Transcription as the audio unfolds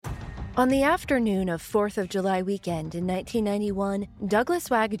On the afternoon of 4th of July weekend in 1991, Douglas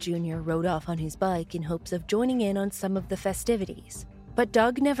Wag Jr. rode off on his bike in hopes of joining in on some of the festivities. But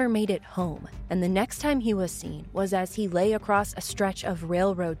Doug never made it home, and the next time he was seen was as he lay across a stretch of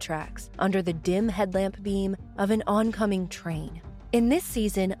railroad tracks under the dim headlamp beam of an oncoming train. In this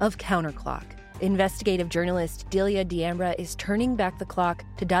season of Counterclock, investigative journalist Delia D'Ambra is turning back the clock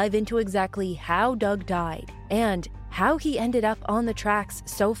to dive into exactly how Doug died and how he ended up on the tracks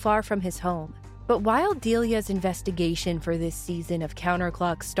so far from his home. But while Delia's investigation for this season of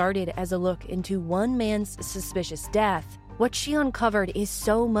Counterclock started as a look into one man's suspicious death, what she uncovered is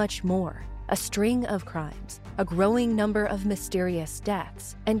so much more. A string of crimes, a growing number of mysterious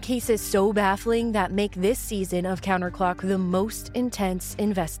deaths, and cases so baffling that make this season of Counterclock the most intense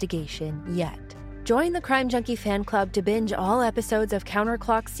investigation yet. Join the Crime Junkie fan club to binge all episodes of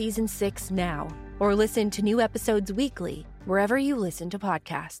Counterclock Season 6 now, or listen to new episodes weekly wherever you listen to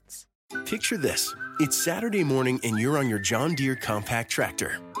podcasts. Picture this. It's Saturday morning and you're on your John Deere compact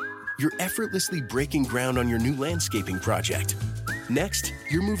tractor. You're effortlessly breaking ground on your new landscaping project. Next,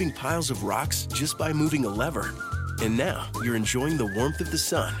 you're moving piles of rocks just by moving a lever. And now, you're enjoying the warmth of the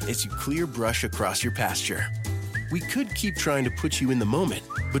sun as you clear brush across your pasture. We could keep trying to put you in the moment,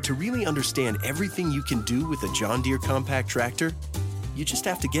 but to really understand everything you can do with a John Deere compact tractor, you just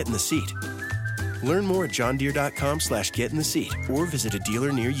have to get in the seat. Learn more at johndeere.com/get-in-the-seat or visit a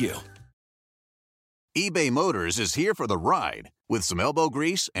dealer near you. eBay Motors is here for the ride. With some elbow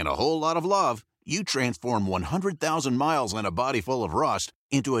grease and a whole lot of love, you transform 100,000 miles and a body full of rust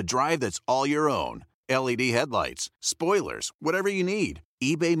into a drive that's all your own. LED headlights, spoilers, whatever you need,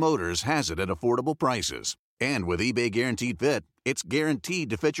 eBay Motors has it at affordable prices. And with eBay Guaranteed Fit, it's guaranteed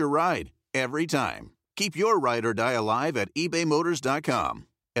to fit your ride every time. Keep your ride or die alive at ebaymotors.com.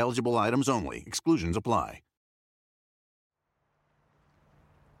 Eligible items only. Exclusions apply.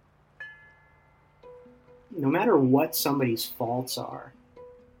 No matter what somebody's faults are,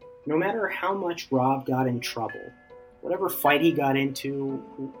 no matter how much Rob got in trouble, whatever fight he got into,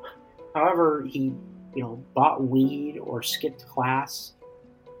 however he, bought weed or skipped class,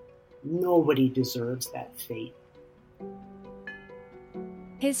 nobody deserves that fate.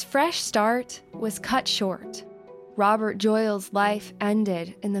 His fresh start was cut short. Robert Joyal's life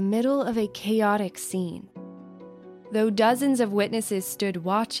ended in the middle of a chaotic scene. Though dozens of witnesses stood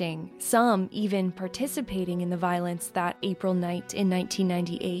watching, some even participating in the violence that April night in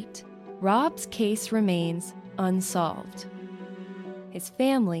 1998, Rob's case remains unsolved. His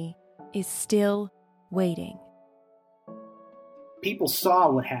family is still waiting. People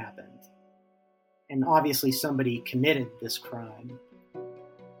saw what happened, and obviously somebody committed this crime.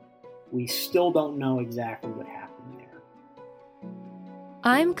 We still don't know exactly what happened there.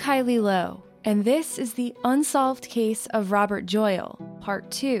 I'm Kylie Lowe, and this is the unsolved case of Robert Joyal,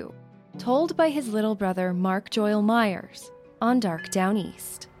 Part 2, told by his little brother Mark Joyal Myers on Dark Down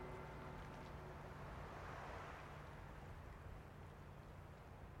East.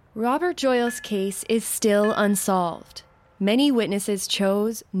 Robert Joyal's case is still unsolved. Many witnesses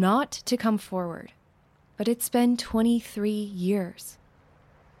chose not to come forward, but it's been 23 years.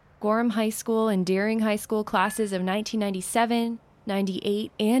 Gorham High School and Deering High School classes of 1997,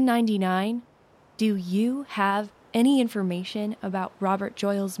 98, and 99, do you have any information about Robert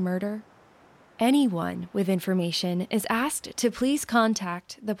Joyal's murder? Anyone with information is asked to please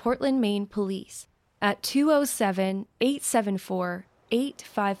contact the Portland, Maine police at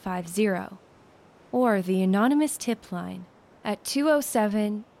 207-874-8550 or the anonymous tip line at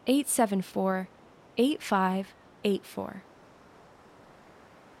 207-874-8584.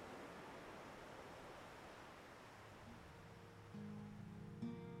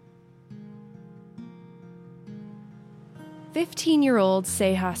 "15-year-old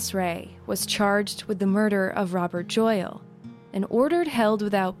Sejas Ray was charged with the murder of Robert Joyal and ordered held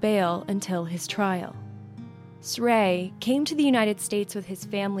without bail until his trial. Sray came to the United States with his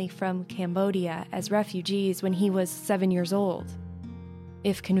family from Cambodia as refugees when he was 7 years old.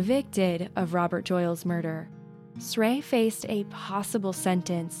 If convicted of Robert Joyal's murder, Sray faced a possible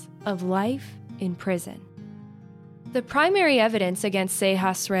sentence of life in prison. The primary evidence against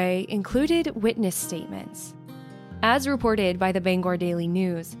Sejas Ray included witness statements. As reported by the Bangor Daily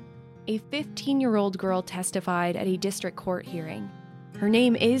News, a 15-year-old girl testified at a district court hearing. Her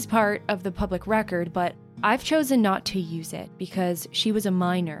name is part of the public record, but I've chosen not to use it because she was a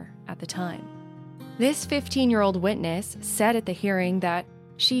minor at the time. This 15-year-old witness said at the hearing that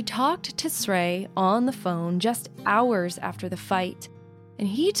she talked to Sray on the phone just hours after the fight, and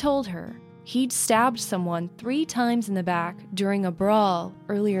he told her he'd stabbed someone 3 times in the back during a brawl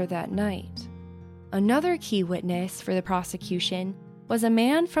earlier that night. Another key witness for the prosecution was a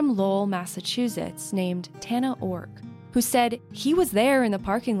man from Lowell, Massachusetts named Tana Ork, who said he was there in the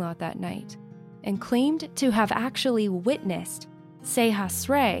parking lot that night and claimed to have actually witnessed Seha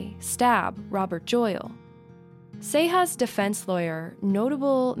Srey stab Robert Joyal. Seha's defense lawyer,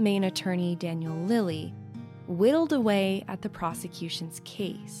 notable Maine attorney Daniel Lilly, whittled away at the prosecution's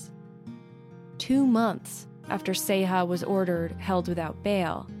case. 2 months after Seha was ordered held without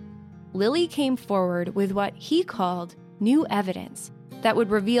bail, Lilly came forward with what he called new evidence that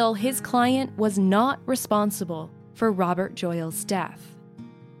would reveal his client was not responsible for Robert Joyal's death.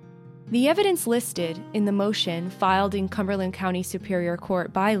 The evidence listed in the motion filed in Cumberland County Superior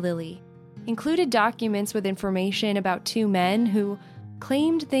Court by Lilly included documents with information about 2 men who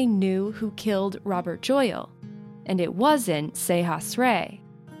claimed they knew who killed Robert Joyal, and it wasn't Seha Srey.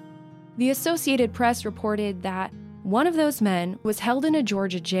 The Associated Press reported that one of those men was held in a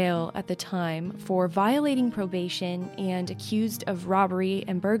Georgia jail at the time for violating probation and accused of robbery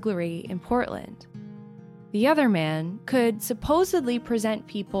and burglary in Portland. The other man could supposedly present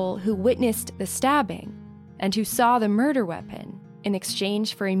people who witnessed the stabbing and who saw the murder weapon in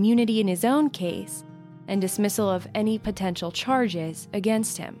exchange for immunity in his own case and dismissal of any potential charges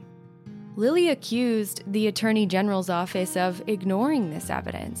against him. Lilly accused the Attorney General's office of ignoring this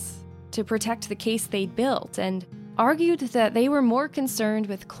evidence to protect the case they'd built and argued that they were more concerned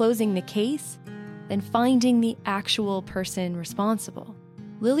with closing the case than finding the actual person responsible.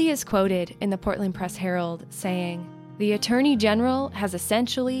 Lilly is quoted in the Portland Press-Herald saying, "The Attorney General has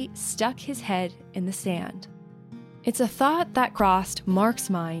essentially stuck his head in the sand." It's a thought that crossed Mark's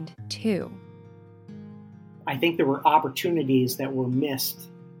mind, too. I think there were opportunities that were missed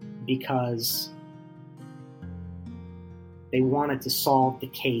because they wanted to solve the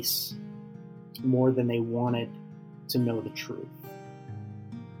case more than they wanted to know the truth.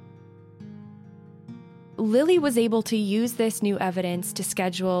 Lilly was able to use this new evidence to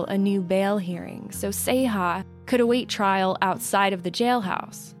schedule a new bail hearing so Seha could await trial outside of the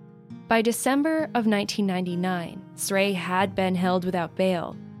jailhouse. By December of 1999, Srey had been held without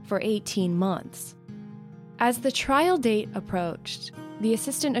bail for 18 months. As the trial date approached, the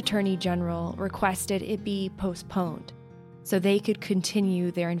Assistant Attorney General requested it be postponed so they could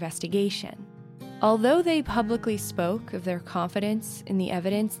continue their investigation. Although they publicly spoke of their confidence in the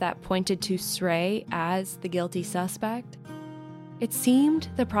evidence that pointed to Srey as the guilty suspect, it seemed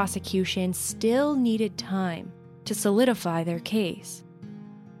the prosecution still needed time to solidify their case.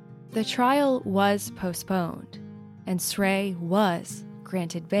 The trial was postponed, and Srey was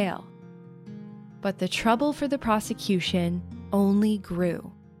granted bail. But the trouble for the prosecution only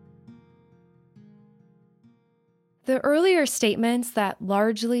grew. The earlier statements that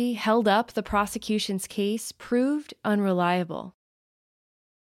largely held up the prosecution's case proved unreliable.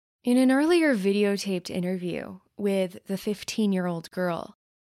 In an earlier videotaped interview with the 15-year-old girl,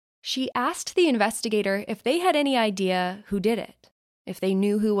 she asked the investigator if they had any idea who did it, if they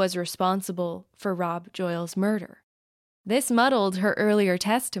knew who was responsible for Rob Joyal's murder. This muddled her earlier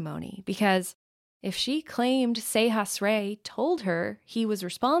testimony because if she claimed Seha Srey told her he was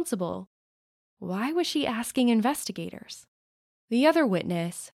responsible, why was she asking investigators? The other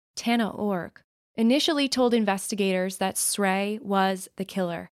witness, Tana Ork, initially told investigators that Srey was the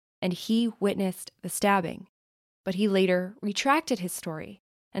killer and he witnessed the stabbing. But he later retracted his story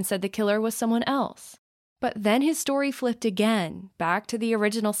and said the killer was someone else. But then his story flipped again, back to the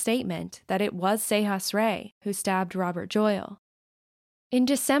original statement that it was Seha Srey who stabbed Robert Joyal. In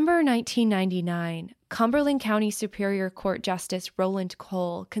December 1999, Cumberland County Superior Court Justice Roland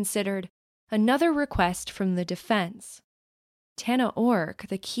Cole considered another request from the defense. Tana Ork,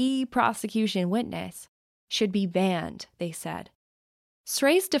 the key prosecution witness, should be banned, they said.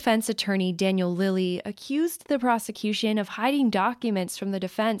 Srey's defense attorney Daniel Lilly accused the prosecution of hiding documents from the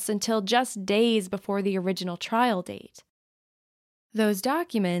defense until just days before the original trial date. Those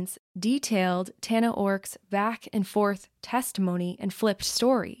documents detailed Tana Ork's back-and-forth testimony and flipped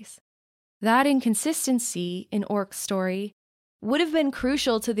stories. That inconsistency in Ork's story would have been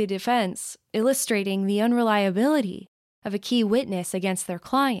crucial to the defense, illustrating the unreliability of a key witness against their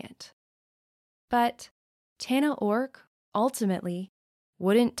client. But Tana Ork ultimately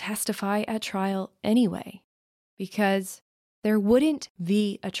wouldn't testify at trial anyway, because there wouldn't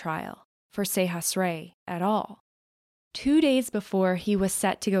be a trial for Seha Srey at all. 2 days before he was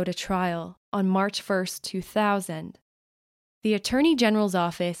set to go to trial on March 1st, 2000, the Attorney General's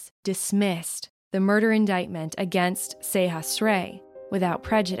office dismissed the murder indictment against Seha Srey without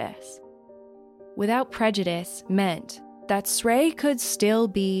prejudice. Without prejudice meant that Srey could still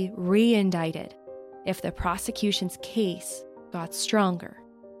be re-indicted if the prosecution's case got stronger.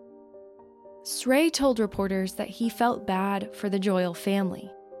 Sray told reporters that he felt bad for the Joyal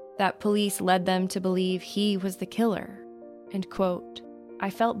family, that police led them to believe he was the killer, and, quote,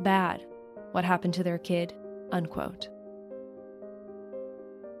 "I felt bad what happened to their kid," unquote.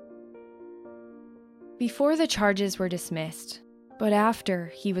 Before the charges were dismissed, but after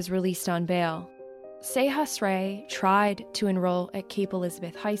he was released on bail, Seha Sray tried to enroll at Cape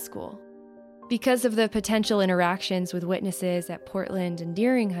Elizabeth High School. Because of the potential interactions with witnesses at Portland and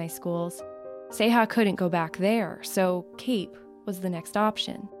Deering high schools, Seha couldn't go back there, so Cape was the next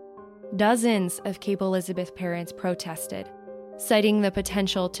option. Dozens of Cape Elizabeth parents protested, citing the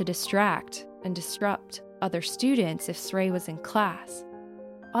potential to distract and disrupt other students if Sray was in class.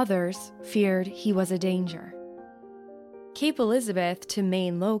 Others feared he was a danger. Cape Elizabeth, to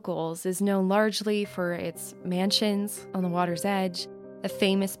Maine locals, is known largely for its mansions on the water's edge, the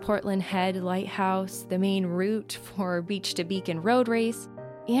famous Portland Head Lighthouse, the main route for Beach to Beacon road race,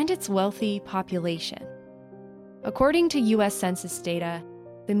 and its wealthy population. According to U.S. Census data,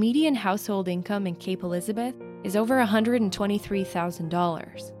 the median household income in Cape Elizabeth is over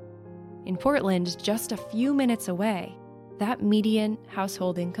 $123,000. In Portland, just a few minutes away, that median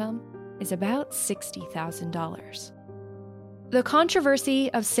household income is about $60,000. The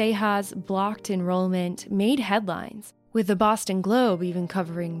controversy of Seha's blocked enrollment made headlines, with the Boston Globe even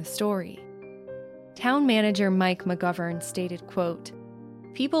covering the story. Town manager Mike McGovern stated, quote,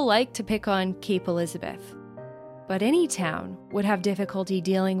 "People like to pick on Cape Elizabeth, but any town would have difficulty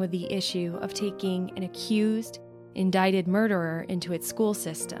dealing with the issue of taking an accused, indicted murderer into its school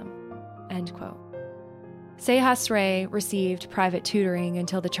system," end quote. Seha Sray received private tutoring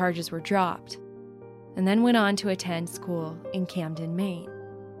until the charges were dropped, and then went on to attend school in Camden, Maine.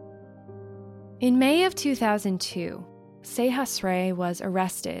 In May of 2002, Seha Sray was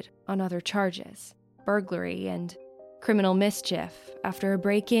arrested on other charges, burglary and criminal mischief, after a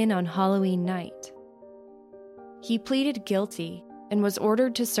break-in on Halloween night. He pleaded guilty and was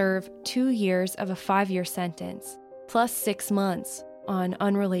ordered to serve 2 years of a 5-year sentence, plus 6 months on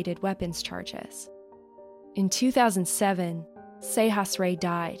unrelated weapons charges. In 2007, Seha Sray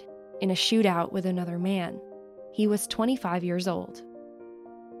died in a shootout with another man. He was 25 years old.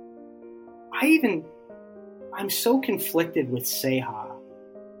 I'm so conflicted with Seha,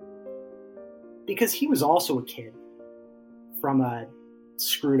 because he was also a kid from a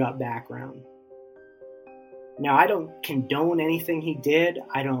screwed up background. Now, I don't condone anything he did,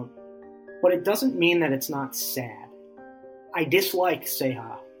 but it doesn't mean that it's not sad. I dislike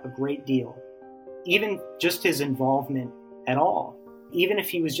Seha a great deal, even just his involvement at all. Even if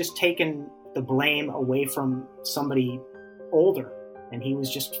he was just taking the blame away from somebody older and he was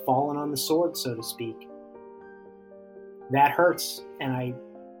just falling on the sword, so to speak. That hurts, and I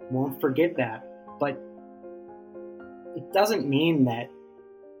won't forgive that. But it doesn't mean that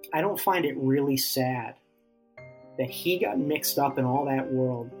I don't find it really sad that he got mixed up in all that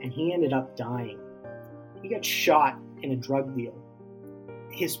world and he ended up dying. He got shot in a drug deal.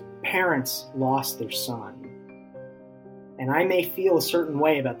 His parents lost their son. And I may feel a certain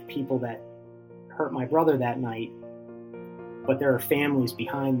way about the people that hurt my brother that night, but there are families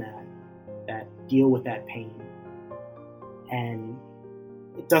behind that deal with that pain. And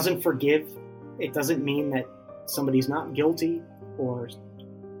it doesn't forgive. It doesn't mean that somebody's not guilty or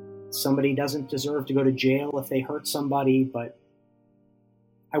somebody doesn't deserve to go to jail if they hurt somebody, but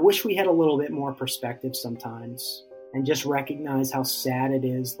I wish we had a little bit more perspective sometimes and just recognize how sad it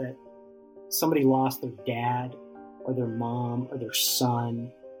is that somebody lost their dad or their mom or their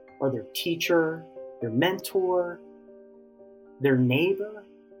son or their teacher, their mentor, their neighbor.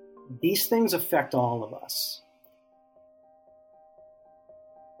 These things affect all of us.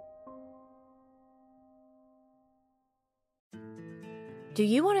 Do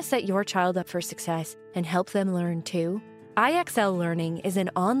you want to set your child up for success and help them learn too? IXL Learning is an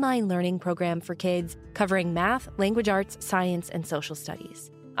online learning program for kids covering math, language arts, science, and social studies.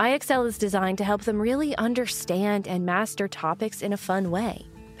 IXL is designed to help them really understand and master topics in a fun way.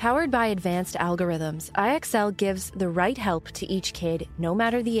 Powered by advanced algorithms, IXL gives the right help to each kid, no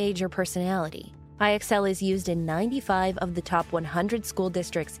matter the age or personality. IXL is used in 95 of the top 100 school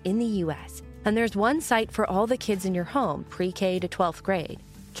districts in the U.S., and there's one site for all the kids in your home, pre-K to 12th grade.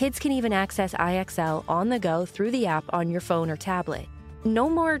 Kids can even access IXL on the go through the app on your phone or tablet. No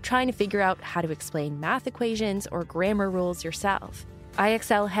more trying to figure out how to explain math equations or grammar rules yourself.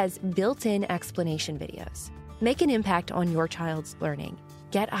 IXL has built-in explanation videos. Make an impact on your child's learning.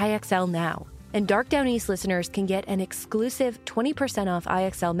 Get IXL now. And Dark Down East listeners can get an exclusive 20% off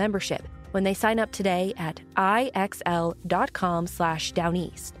IXL membership when they sign up today at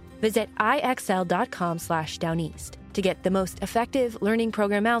IXL.com/downeast. Visit IXL.com/downeast to get the most effective learning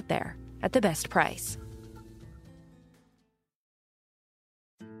program out there. at the best price.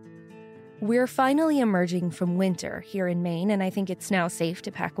 We're finally emerging from winter here in Maine, and I think it's now safe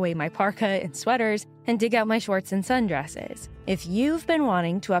to pack away my parka and sweaters and dig out my shorts and sundresses. If you've been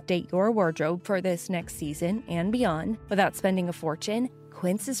wanting to update your wardrobe for this next season and beyond without spending a fortune,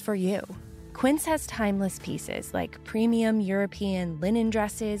 Quince is for you. Quince has timeless pieces like premium European linen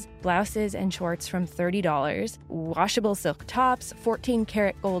dresses, blouses, and shorts from $30, washable silk tops,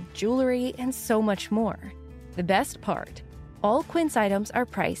 14-karat gold jewelry, and so much more. The best part, all Quince items are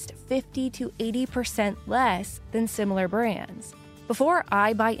priced 50 to 80% less than similar brands. Before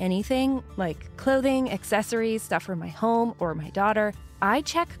I buy anything, like clothing, accessories, stuff for my home or my daughter, I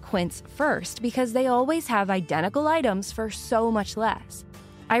check Quince first because they always have identical items for so much less.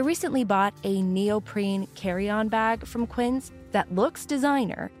 I recently bought a neoprene carry-on bag from Quince that looks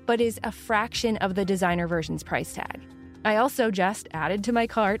designer, but is a fraction of the designer version's price tag. I also just added to my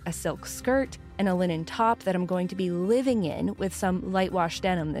cart a silk skirt and a linen top that I'm going to be living in with some light wash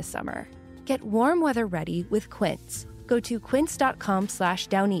denim this summer. Get warm weather ready with Quince. Go to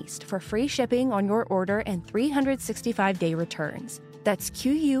quince.com/downeast for free shipping on your order and 365-day returns. That's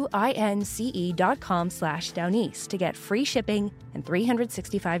QUINCE.com/downeast to get free shipping and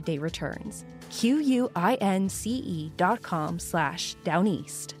 365-day returns.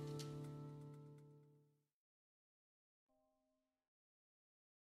 QUINCE.com/downeast.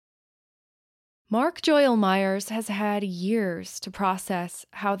 Mark Joyal Myers has had years to process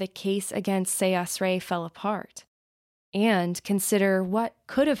how the case against Sayas Ray fell apart and consider what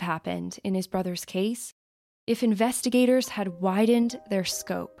could have happened in his brother's case if investigators had widened their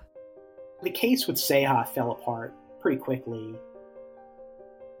scope. The case with Seha fell apart pretty quickly.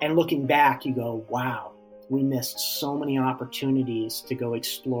 And looking back, you go, wow, we missed so many opportunities to go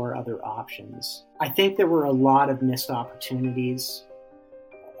explore other options. I think there were a lot of missed opportunities,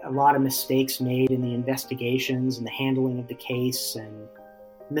 a lot of mistakes made in the investigations and the handling of the case, and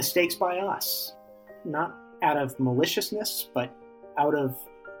mistakes by us. Not out of maliciousness, but out of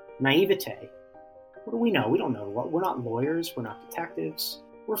naivete. What do we know? We don't know. We're not lawyers. We're not detectives.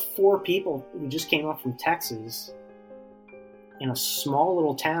 We're four people who just came up from Texas in a small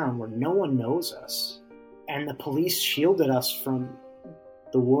little town where no one knows us. And the police shielded us from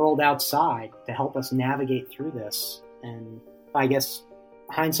the world outside to help us navigate through this. And I guess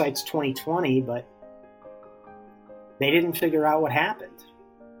hindsight's 20/20, but they didn't figure out what happened.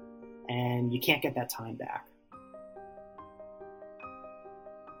 And you can't get that time back.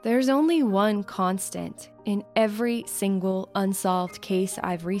 There's only one constant in every single unsolved case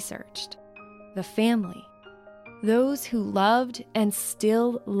I've researched: the family. Those who loved and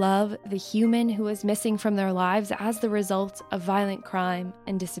still love the human who was missing from their lives as the result of violent crime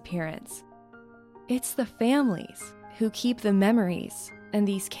and disappearance. It's the families who keep the memories and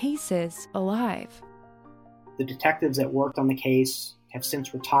these cases alive. The detectives that worked on the case have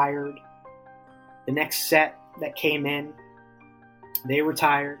since retired. The next set that came in, they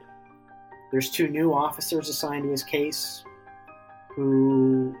retired. There's 2 new officers assigned to his case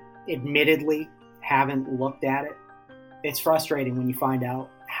who admittedly haven't looked at it. It's frustrating when you find out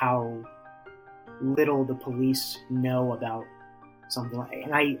how little the police know about something like that.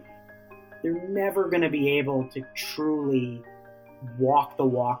 And they're never going to be able to truly walk the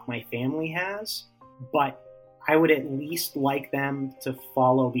walk my family has, but I would at least like them to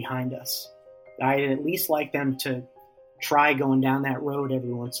follow behind us. I'd at least like them to try going down that road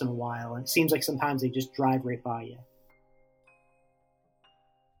every once in a while. And it seems like sometimes they just drive right by you.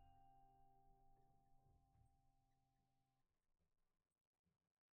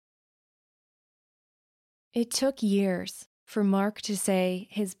 It took years for Mark to say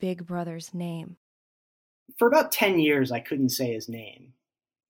his big brother's name. For about 10 years, I couldn't say his name.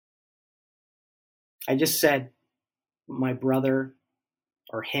 I just said my brother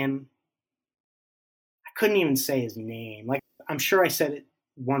or him. I couldn't even say his name. Like, I'm sure I said it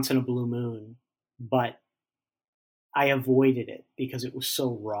once in a blue moon, but I avoided it because it was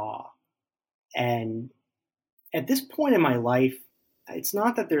so raw. And at this point in my life, it's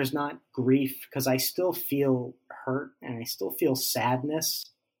not that there's not grief, because I still feel hurt and I still feel sadness.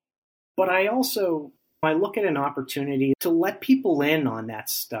 But I look at an opportunity to let people in on that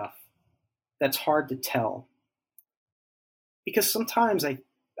stuff that's hard to tell. Because sometimes I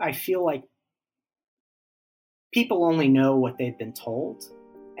feel like people only know what they've been told.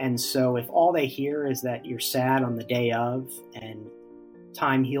 And so if all they hear is that you're sad on the day of and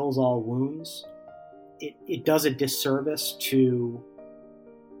time heals all wounds, it does a disservice to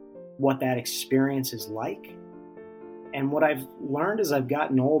what that experience is like. And what I've learned as I've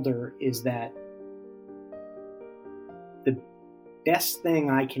gotten older is that the best thing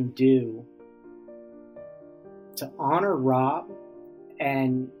I can do to honor Rob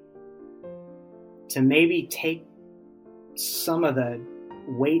and to maybe take some of the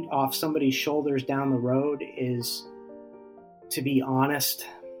weight off somebody's shoulders down the road is to be honest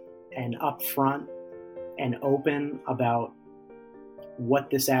and upfront and open about what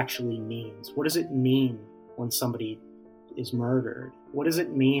this actually means. What does it mean when somebody is murdered? What does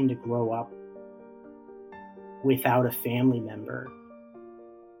it mean to grow up without a family member?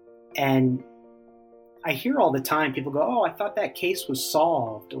 And I hear all the time people go, oh, I thought that case was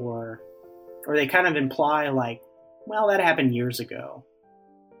solved, or they kind of imply like, well, that happened years ago.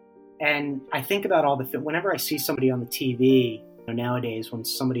 And I think about whenever I see somebody on the TV, nowadays when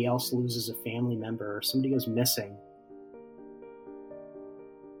somebody else loses a family member or somebody goes missing,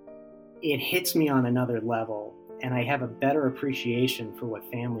 it hits me on another level, and I have a better appreciation for what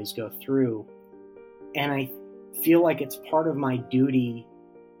families go through. And I feel like it's part of my duty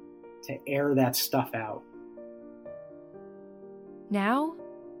to air that stuff out. Now,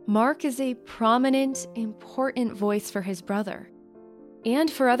 Mark is a prominent, important voice for his brother and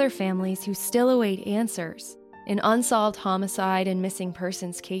for other families who still await answers in unsolved homicide and missing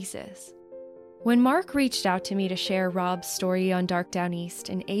persons cases. When Mark reached out to me to share Rob's story on Dark Down East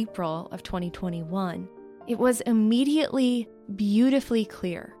in April of 2021, it was immediately beautifully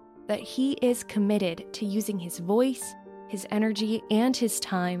clear that he is committed to using his voice, his energy, and his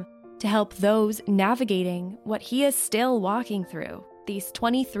time to help those navigating what he is still walking through these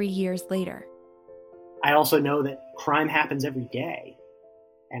 23 years later. I also know that crime happens every day,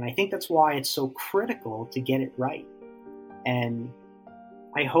 and I think that's why it's so critical to get it right. And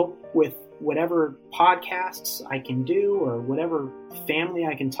I hope with whatever podcasts I can do, or whatever family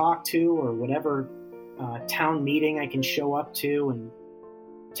I can talk to, or whatever town meeting I can show up to and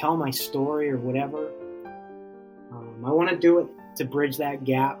tell my story or whatever, I want to do it to bridge that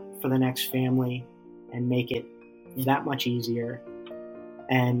gap for the next family and make it that much easier.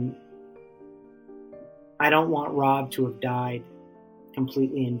 And I don't want Rob to have died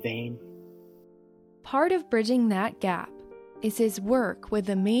completely in vain. Part of bridging that gap is his work with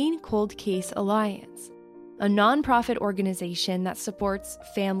the Maine Cold Case Alliance, a nonprofit organization that supports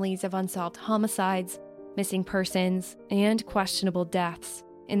families of unsolved homicides, missing persons, and questionable deaths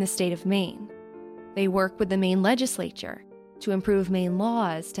in the state of Maine. They work with the Maine legislature to improve Maine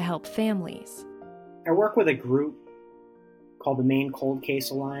laws to help families. I work with a group called the Maine Cold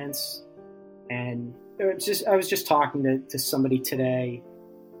Case Alliance, and I was just talking to somebody today.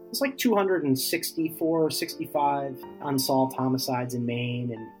 It's like 264 or 65 unsolved homicides in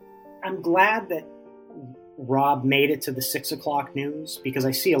Maine, and I'm glad that Rob made it to the 6 o'clock news, because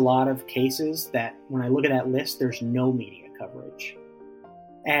I see a lot of cases that when I look at that list, there's no media coverage.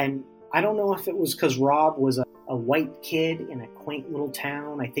 And I don't know if it was because Rob was a white kid in a quaint little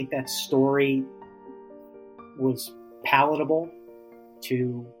town. I think that story was palatable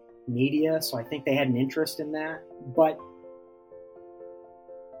to media, so I think they had an interest in that. But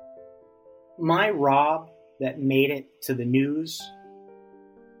my Rob that made it to the news,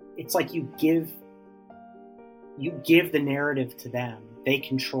 it's like you give the narrative to them. They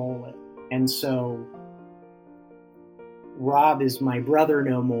control it. And so Rob is my brother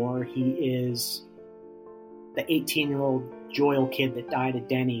no more. He is the 18-year-old Joyal kid that died at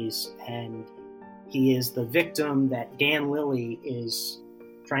Denny's, and he is the victim that Dan Lilly is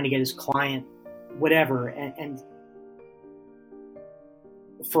trying to get his client, whatever. And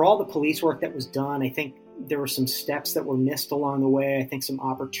for all the police work that was done, I think there were some steps that were missed along the way. I think some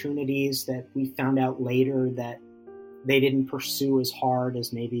opportunities that we found out later that they didn't pursue as hard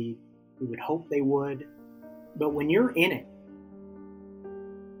as maybe we would hope they would. But when you're in it,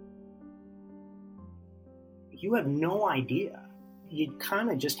 you have no idea. You kind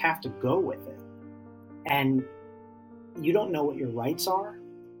of just have to go with it. And you don't know what your rights are.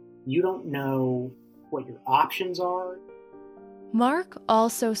 You don't know what your options are. Mark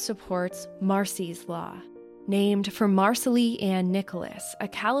also supports Marcy's Law, named for Marcely Ann Nicholas, a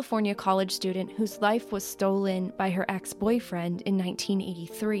California college student whose life was stolen by her ex-boyfriend in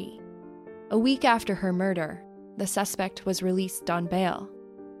 1983. A week after her murder, the suspect was released on bail.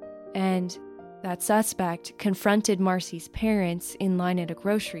 And that suspect confronted Marcy's parents in line at a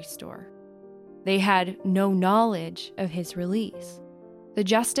grocery store. They had no knowledge of his release. The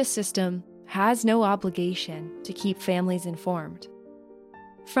justice system has no obligation to keep families informed.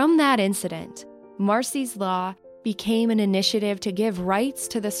 From that incident, Marcy's Law became an initiative to give rights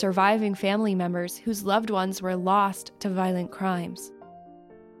to the surviving family members whose loved ones were lost to violent crimes.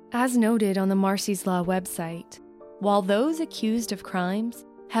 As noted on the Marcy's Law website, while those accused of crimes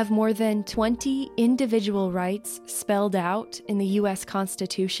have more than 20 individual rights spelled out in the U.S.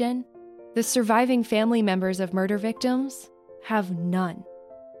 Constitution, the surviving family members of murder victims have none.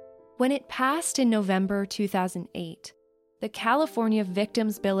 When it passed in November 2008, the California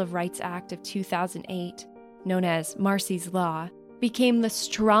Victims' Bill of Rights Act of 2008, known as Marsy's Law, became the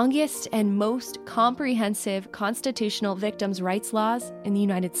strongest and most comprehensive constitutional victims' rights laws in the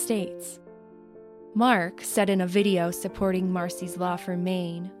United States. Mark said in a video supporting Marsy's Law for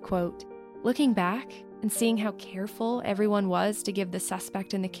Maine, quote, "Looking back and seeing how careful everyone was to give the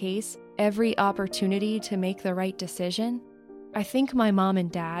suspect in the case every opportunity to make the right decision, I think my mom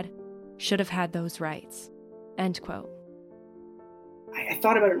and dad should have had those rights." End quote. I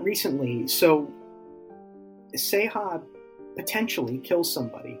thought about it recently. So, Sehab potentially kills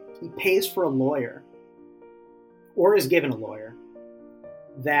somebody. He pays for a lawyer, or is given a lawyer,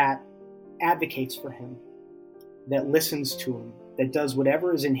 that advocates for him, that listens to him, that does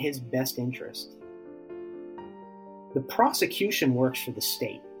whatever is in his best interest. The prosecution works for the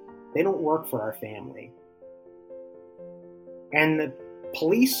state. They don't work for our family. And the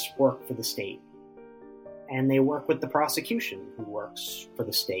police work for the state. And they work with the prosecution, who works for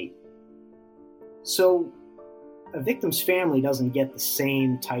the state. So a victim's family doesn't get the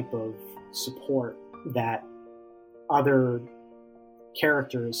same type of support that other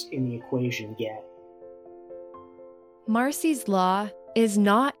characters in the equation get. Marsy's Law is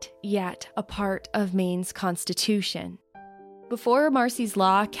not yet a part of Maine's Constitution. Before Marsy's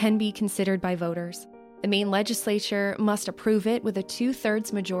Law can be considered by voters, the Maine legislature must approve it with a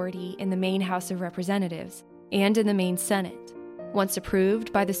 2/3 majority in the Maine House of Representatives and in the Maine Senate. Once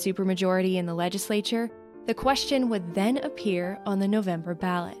approved by the supermajority in the legislature, the question would then appear on the November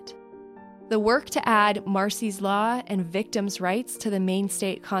ballot. The work to add Marsy's Law and victims' rights to the Maine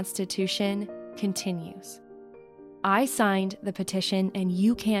state constitution continues. I signed the petition, and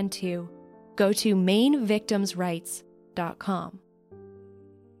you can too. Go to mainevictimsrights.com.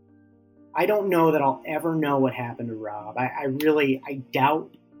 I don't know that I'll ever know what happened to Rob. I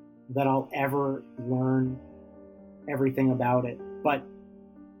doubt that I'll ever learn everything about it. But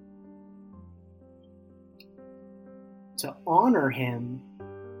to honor him,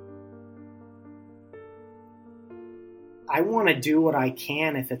 I want to do what I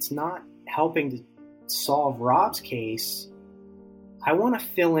can. If it's not helping to solve Rob's case, I want to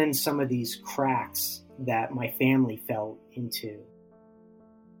fill in some of these cracks that my family fell into.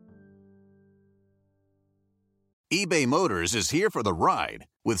 eBay Motors is here for the ride.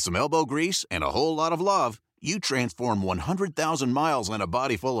 With some elbow grease and a whole lot of love, you transform 100,000 miles and a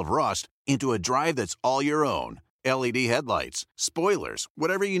body full of rust into a drive that's all your own. LED headlights, spoilers,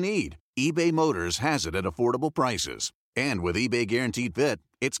 whatever you need, eBay Motors has it at affordable prices. And with eBay Guaranteed Fit,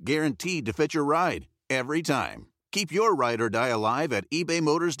 it's guaranteed to fit your ride every time. Keep your ride or die alive at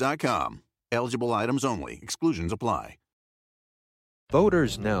ebaymotors.com. Eligible items only. Exclusions apply.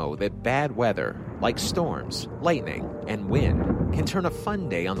 Voters know that bad weather, like storms, lightning, and wind, can turn a fun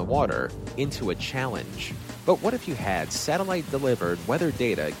day on the water into a challenge. But what if you had satellite-delivered weather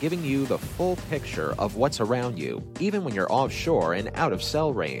data giving you the full picture of what's around you, even when you're offshore and out of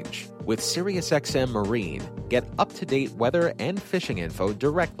cell range? With SiriusXM Marine, get up-to-date weather and fishing info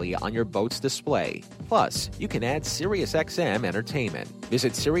directly on your boat's display. Plus, you can add SiriusXM Entertainment.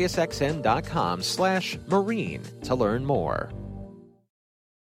 Visit SiriusXM.com/marine to learn more.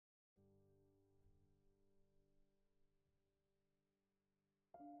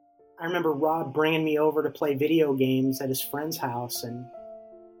 I remember Rob bringing me over to play video games at his friend's house, and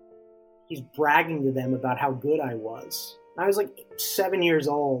he's bragging to them about how good I was. I was like 7 years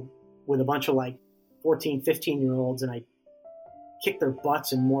old with a bunch of like 14, 15-year-olds, and I kicked their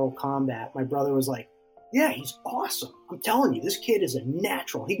butts in Mortal Kombat. My brother was like, "Yeah, he's awesome. I'm telling you, this kid is a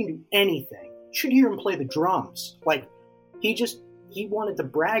natural. He can do anything. You should hear him play the drums." Like, he wanted to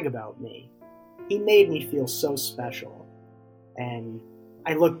brag about me. He made me feel so special. And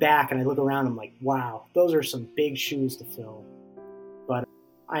I look back and I look around, I'm like, wow, those are some big shoes to fill. But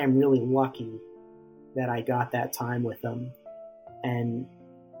I am really lucky that I got that time with them. And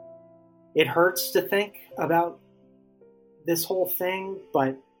it hurts to think about this whole thing,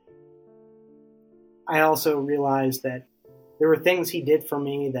 but I also realized that there were things he did for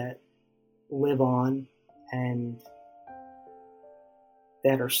me that live on and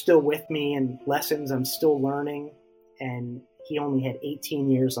that are still with me, and lessons I'm still learning. And he only had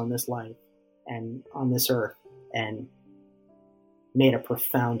 18 years on this life and on this earth, and made a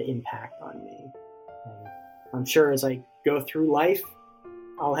profound impact on me. And I'm sure as I go through life,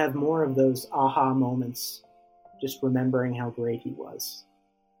 I'll have more of those aha moments, just remembering how great he was.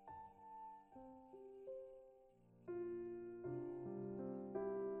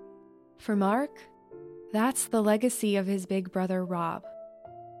 For Mark, that's the legacy of his big brother Rob.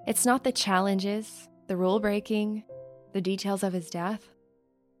 It's not the challenges, the rule breaking, the details of his death.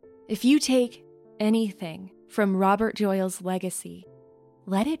 If you take anything from Robert Joyal's legacy,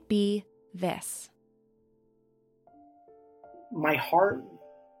 let it be this. My heart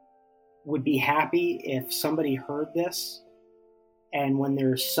would be happy if somebody heard this, and when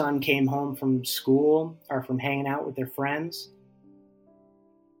their son came home from school or from hanging out with their friends,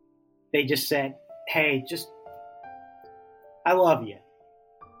 they just said, "Hey, I love you."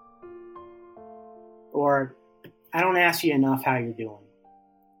 Or, "I don't ask you enough how you're doing."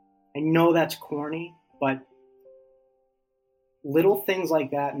 I know that's corny, but little things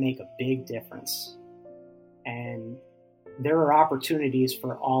like that make a big difference. And there are opportunities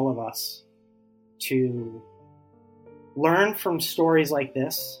for all of us to learn from stories like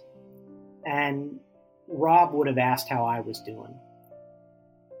this. And Rob would have asked how I was doing.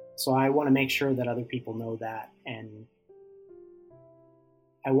 So I want to make sure that other people know that. And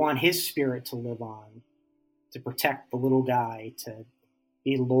I want his spirit to live on, to protect the little guy, to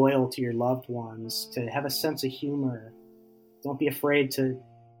be loyal to your loved ones, to have a sense of humor. Don't be afraid to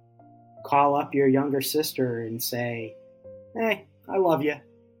call up your younger sister and say, "Hey, I love you.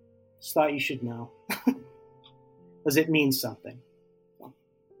 Just thought you should know." Because it means something.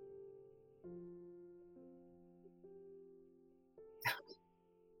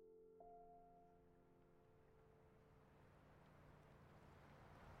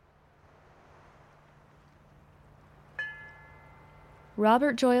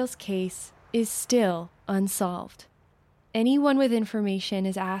 Robert Joyal's case is still unsolved. Anyone with information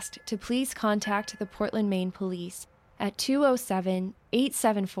is asked to please contact the Portland, Maine police at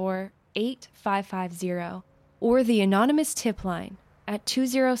 207-874-8550 or the anonymous tip line at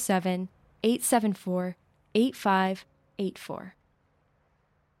 207-874-8584.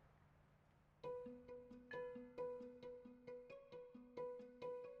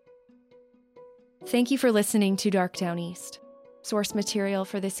 Thank you for listening to Dark Down East. Source material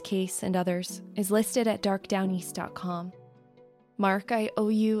for this case and others is listed at darkdowneast.com. Mark, I owe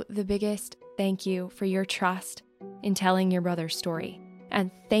you the biggest thank you for your trust in telling your brother's story. And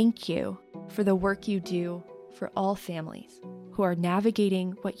thank you for the work you do for all families who are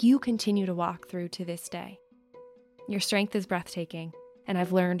navigating what you continue to walk through to this day. Your strength is breathtaking, and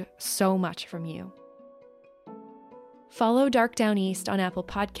I've learned so much from you. Follow Dark Down East on Apple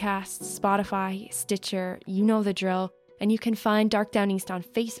Podcasts, Spotify, Stitcher, you know the drill, and you can find Dark Down East on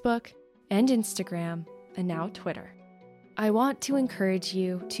Facebook and Instagram, and now Twitter. I want to encourage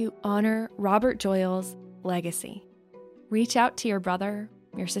you to honor Robert Joyal's legacy. Reach out to your brother,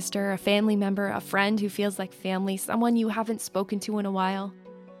 your sister, a family member, a friend who feels like family, someone you haven't spoken to in a while,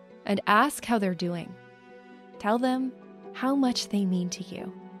 and ask how they're doing. Tell them how much they mean to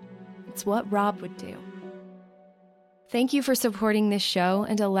you. It's what Rob would do. Thank you for supporting this show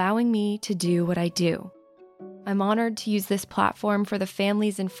and allowing me to do what I do. I'm honored to use this platform for the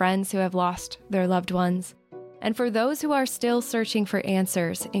families and friends who have lost their loved ones, and for those who are still searching for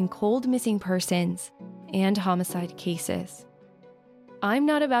answers in cold missing persons and homicide cases. I'm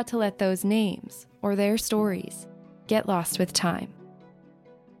not about to let those names or their stories get lost with time.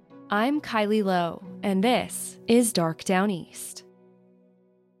 I'm Kylie Lowe, and this is Dark Down East.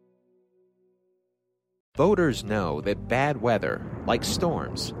 Voters know that bad weather, like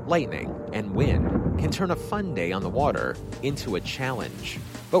storms, lightning, and wind, can turn a fun day on the water into a challenge.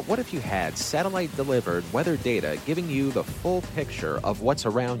 But what if you had satellite-delivered weather data giving you the full picture of what's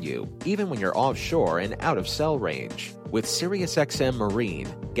around you, even when you're offshore and out of cell range? With SiriusXM Marine,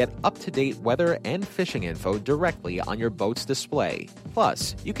 get up-to-date weather and fishing info directly on your boat's display.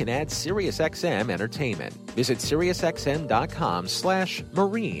 Plus, you can add SiriusXM Entertainment. Visit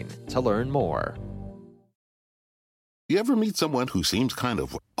SiriusXM.com/marine to learn more. You ever meet someone who seems kind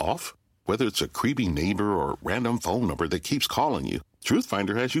of off? Whether it's a creepy neighbor or random phone number that keeps calling you,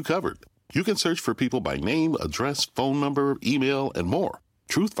 Truthfinder has you covered. You can search for people by name, address, phone number, email, and more.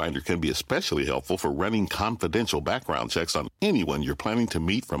 Truthfinder can be especially helpful for running confidential background checks on anyone you're planning to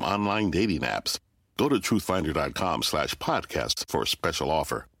meet from online dating apps. Go to truthfinder.com/podcasts for a special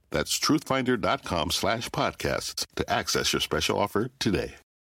offer. That's truthfinder.com/podcasts to access your special offer today.